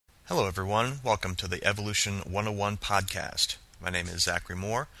Hello, everyone. Welcome to the Evolution 101 podcast. My name is Zachary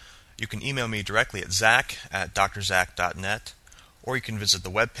Moore. You can email me directly at zach@drzach.net, or you can visit the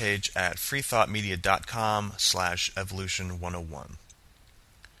webpage at freethoughtmedia.com/evolution101.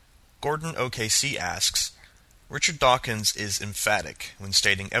 Gordon OKC asks, Richard Dawkins is emphatic when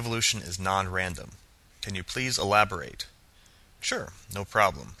stating evolution is non-random. Can you please elaborate? Sure, no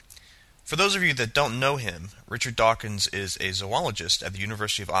problem. For those of you that don't know him, Richard Dawkins is a zoologist at the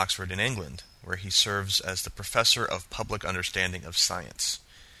University of Oxford in England, where he serves as the Professor of Public Understanding of Science.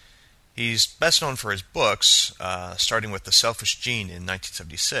 He's best known for his books, starting with The Selfish Gene in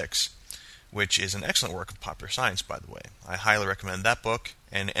 1976, which is an excellent work of popular science, by the way. I highly recommend that book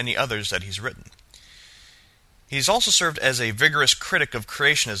and any others that he's written. He's also served as a vigorous critic of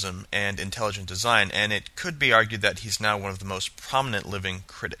creationism and intelligent design, and it could be argued that he's now one of the most prominent living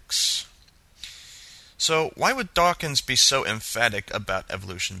critics. So, why would Dawkins be so emphatic about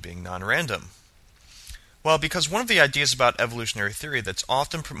evolution being non-random? Well, because one of the ideas about evolutionary theory that's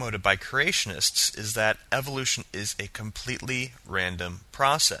often promoted by creationists is that evolution is a completely random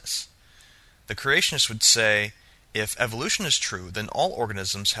process. The creationists would say, if evolution is true, then all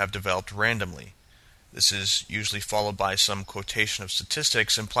organisms have developed randomly. This is usually followed by some quotation of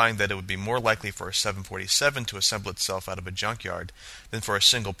statistics implying that it would be more likely for a 747 to assemble itself out of a junkyard than for a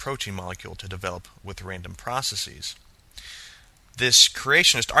single protein molecule to develop with random processes. This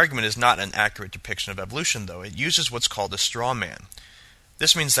creationist argument is not an accurate depiction of evolution, though. It uses what's called a straw man.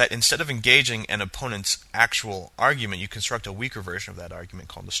 This means that instead of engaging an opponent's actual argument, you construct a weaker version of that argument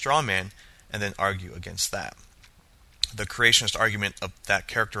called a straw man and then argue against that. The creationist argument that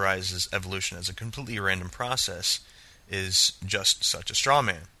characterizes evolution as a completely random process is just such a straw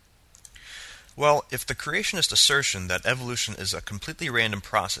man. Well, if the creationist assertion that evolution is a completely random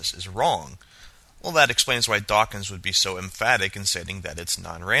process is wrong, well, that explains why Dawkins would be so emphatic in stating that it's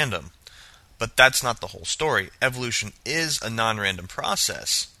non-random. But that's not the whole story. Evolution is a non-random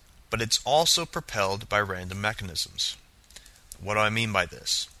process, but it's also propelled by random mechanisms. What do I mean by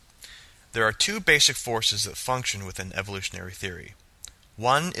this? There are two basic forces that function within evolutionary theory.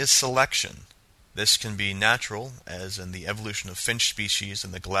 One is selection. This can be natural, as in the evolution of finch species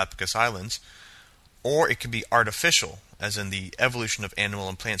in the Galapagos Islands, or it can be artificial, as in the evolution of animal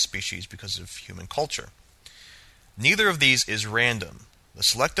and plant species because of human culture. Neither of these is random. The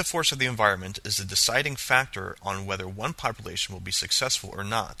selective force of the environment is the deciding factor on whether one population will be successful or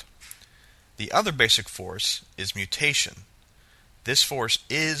not. The other basic force is mutation. This force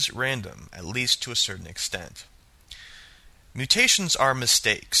is random, at least to a certain extent. Mutations are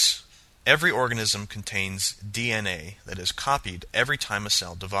mistakes. Every organism contains DNA that is copied every time a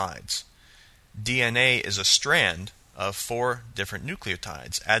cell divides. DNA is a strand of 4 different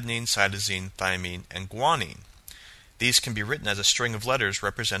nucleotides: adenine, cytosine, thymine, and guanine. These can be written as a string of letters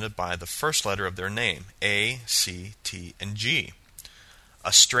represented by the first letter of their name, A, C, T, and G.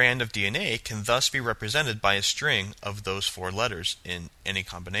 A strand of DNA can thus be represented by a string of those 4 letters in any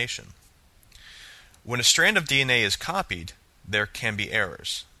combination. When a strand of DNA is copied, there can be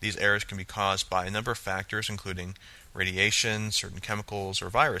errors. These errors can be caused by a number of factors, including radiation, certain chemicals,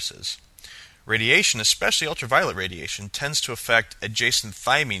 or viruses. Radiation, especially ultraviolet radiation, tends to affect adjacent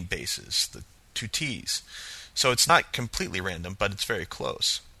thymine bases, the 2 T's. So it's not completely random, but it's very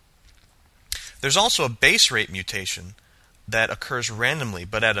close. There's also a base rate mutation that occurs randomly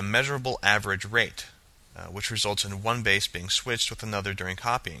but at a measurable average rate, which results in one base being switched with another during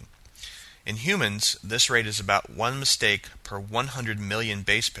copying. In humans, this rate is about 1 mistake per 100 million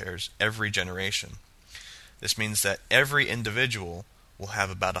base pairs every generation. This means that every individual will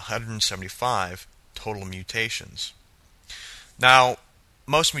have about 175 total mutations. Now,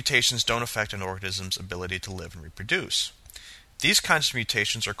 most mutations don't affect an organism's ability to live and reproduce. These kinds of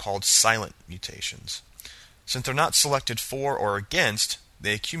mutations are called silent mutations. Since they're not selected for or against,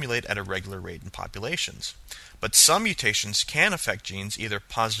 they accumulate at a regular rate in populations. But some mutations can affect genes either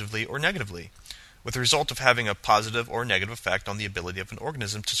positively or negatively, with the result of having a positive or negative effect on the ability of an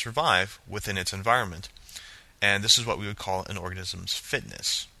organism to survive within its environment. And this is what we would call an organism's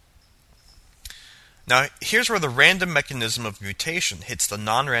fitness. Now, here's where the random mechanism of mutation hits the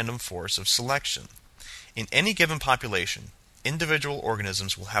non-random force of selection. In any given population, individual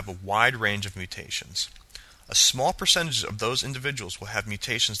organisms will have a wide range of mutations. A small percentage of those individuals will have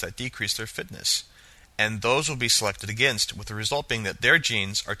mutations that decrease their fitness, and those will be selected against, with the result being that their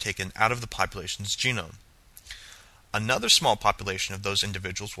genes are taken out of the population's genome. Another small population of those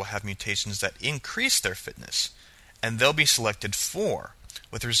individuals will have mutations that increase their fitness, and they'll be selected for,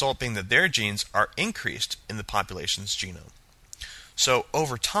 with the result being that their genes are increased in the population's genome. So,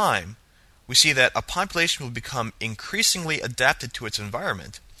 over time, we see that a population will become increasingly adapted to its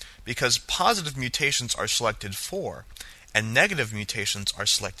environment because positive mutations are selected for and negative mutations are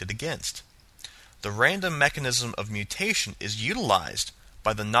selected against. The random mechanism of mutation is utilized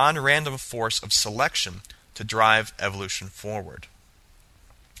by the non-random force of selection to drive evolution forward.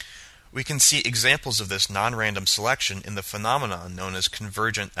 We can see examples of this non-random selection in the phenomenon known as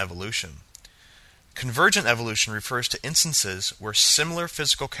convergent evolution. Convergent evolution refers to instances where similar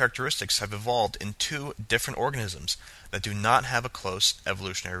physical characteristics have evolved in two different organisms that do not have a close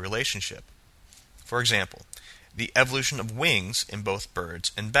evolutionary relationship. For example, the evolution of wings in both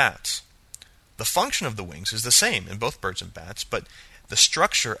birds and bats. The function of the wings is the same in both birds and bats, but the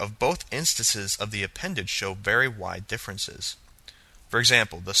structure of both instances of the appendage show very wide differences. For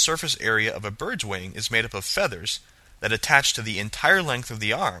example, the surface area of a bird's wing is made up of feathers that attach to the entire length of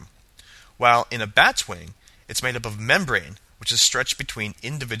the arm, while in a bat's wing, it's made up of membrane, which is stretched between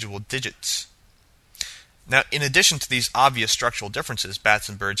individual digits. Now, in addition to these obvious structural differences, bats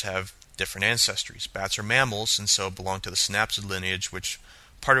and birds have different ancestries. Bats are mammals, and so belong to the synapsid lineage, which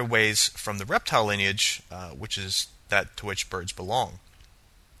parted ways from the reptile lineage, which is that to which birds belong.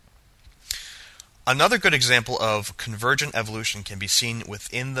 Another good example of convergent evolution can be seen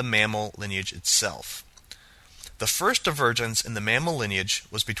within the mammal lineage itself. The first divergence in the mammal lineage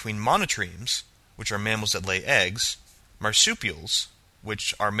was between monotremes, which are mammals that lay eggs, marsupials,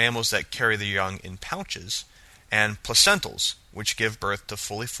 which are mammals that carry their young in pouches, and placentals, which give birth to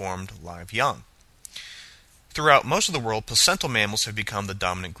fully formed live young. Throughout most of the world, placental mammals have become the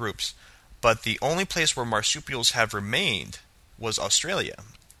dominant groups, but the only place where marsupials have remained was Australia,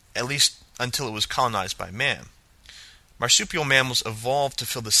 at least until it was colonized by man. Marsupial mammals evolved to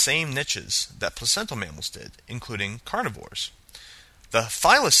fill the same niches that placental mammals did, including carnivores. The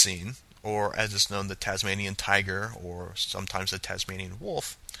thylacine, or as is known the Tasmanian tiger or sometimes the Tasmanian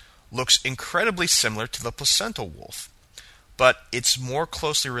wolf, looks incredibly similar to the placental wolf, but it's more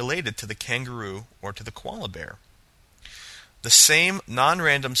closely related to the kangaroo or to the koala bear. The same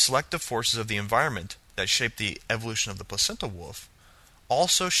non-random selective forces of the environment that shaped the evolution of the placental wolf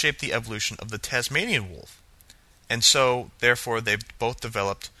also shaped the evolution of the Tasmanian wolf, and so, therefore, they've both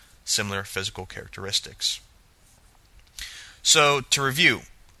developed similar physical characteristics. So, to review,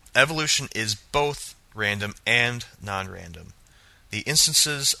 evolution is both random and non-random. The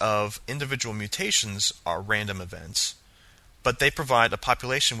instances of individual mutations are random events, but they provide a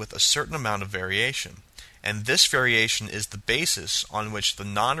population with a certain amount of variation, and this variation is the basis on which the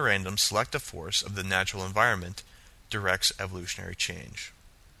non-random selective force of the natural environment directs evolutionary change.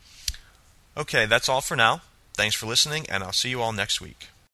 Okay, that's all for now. Thanks for listening, and I'll see you all next week.